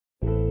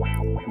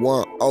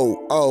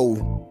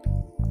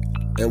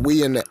100, and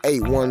we in the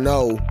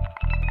 810.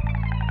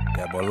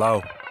 That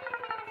below.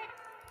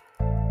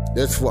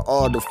 That's for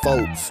all the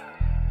folks.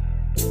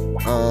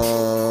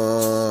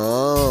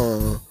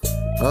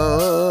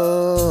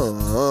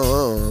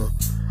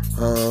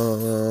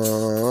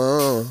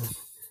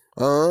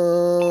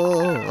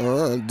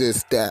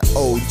 This that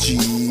OG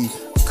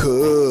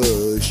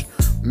Kush.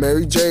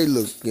 Mary J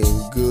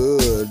looking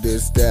good.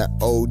 This that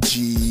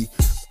OG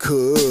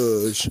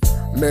Kush.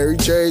 Mary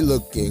J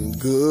looking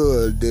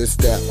good. This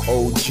that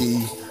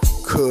OG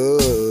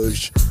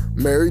Kush.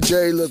 Mary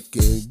J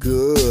looking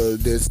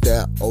good. This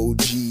that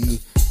OG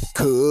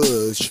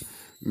Kush.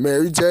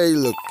 Mary J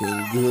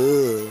looking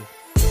good.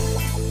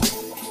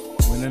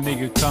 When a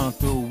nigga come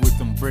through with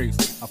them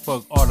bricks, I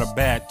fuck all the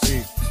bad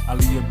chicks. I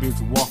leave a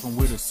bitch walking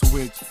with a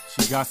switch.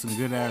 She got some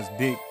good ass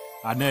dick.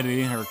 I nutted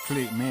in her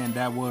clique, man,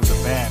 that was a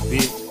bad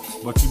bitch.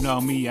 But you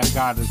know me, I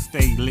gotta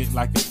stay lit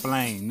like a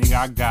flame. Nigga,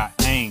 I got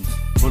aim.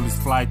 Bullets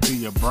fly through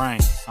your brain.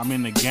 I'm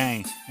in the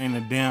game, ain't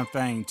a damn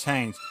thing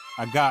changed.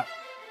 I got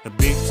the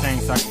big chain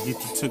so I can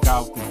get you took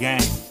out the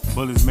game.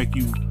 Bullets make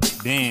you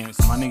dance.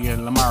 My nigga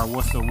Lamar,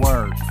 what's the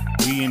word?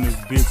 We in this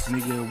bitch,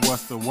 nigga,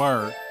 what's the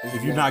word?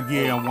 If you not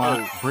getting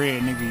one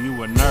bread, nigga,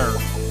 you a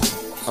nerd.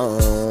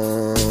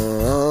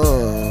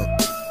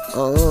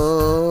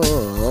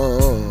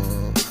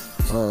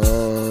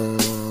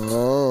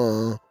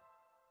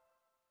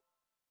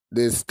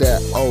 This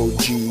that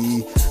OG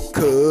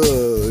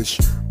Kush.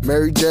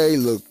 Mary J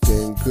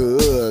looking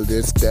good.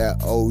 This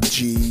that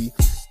OG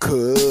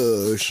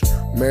Kush.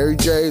 Mary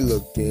J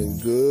looking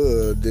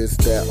good. This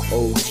that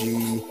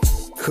OG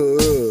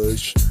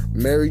Kush.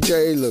 Mary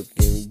J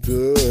looking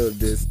good.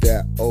 This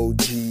that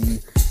OG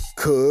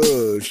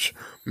Kush.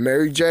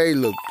 Mary J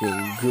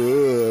looking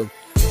good.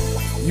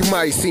 You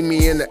might see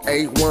me in the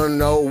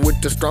 810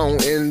 with the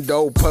strong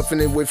endo, puffing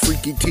it with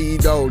freaky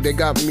Tito. They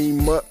got me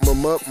mutt.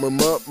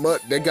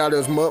 They got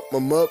us mutt to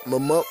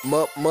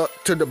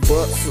the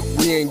butts.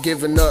 We ain't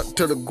giving up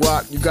to the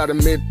guap. You gotta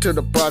admit to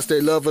the pros, they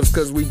love us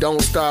cause we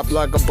don't stop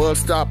like a bus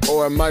stop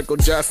or a Michael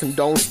Jackson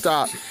don't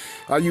stop.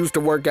 I used to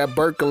work at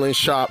Birkeland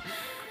shop.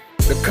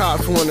 The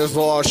cops want us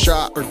all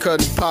shot or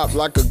cut and pop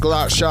like a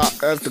Glock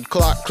shot. As the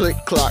clock click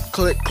clock,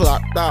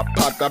 stop,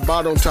 pop that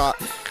bottom top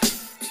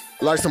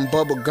like some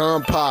bubble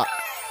gum pop.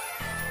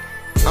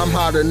 I'm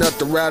hot enough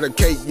to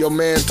eradicate your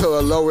man to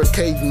a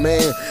lowercase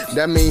man.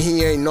 That mean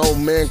he ain't no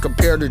man.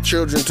 Compare the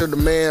children to the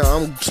man.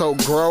 I'm so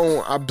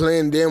grown, I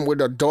blend in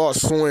with Adult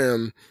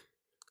Swim.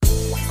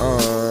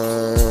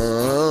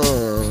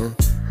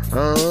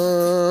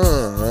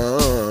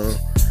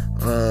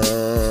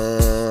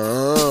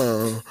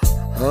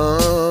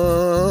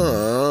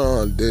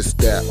 This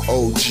that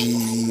OG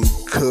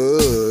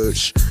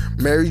Kush.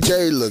 Mary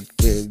J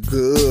looking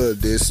good.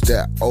 This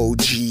that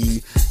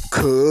OG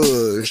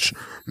Kush.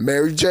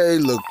 Mary J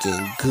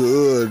looking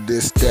good.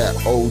 This that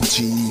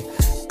OG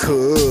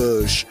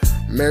Kush.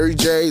 Mary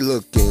J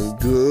looking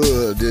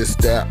good. This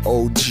that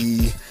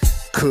OG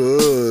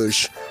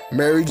Kush.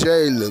 Mary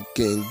J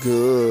looking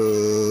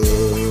good.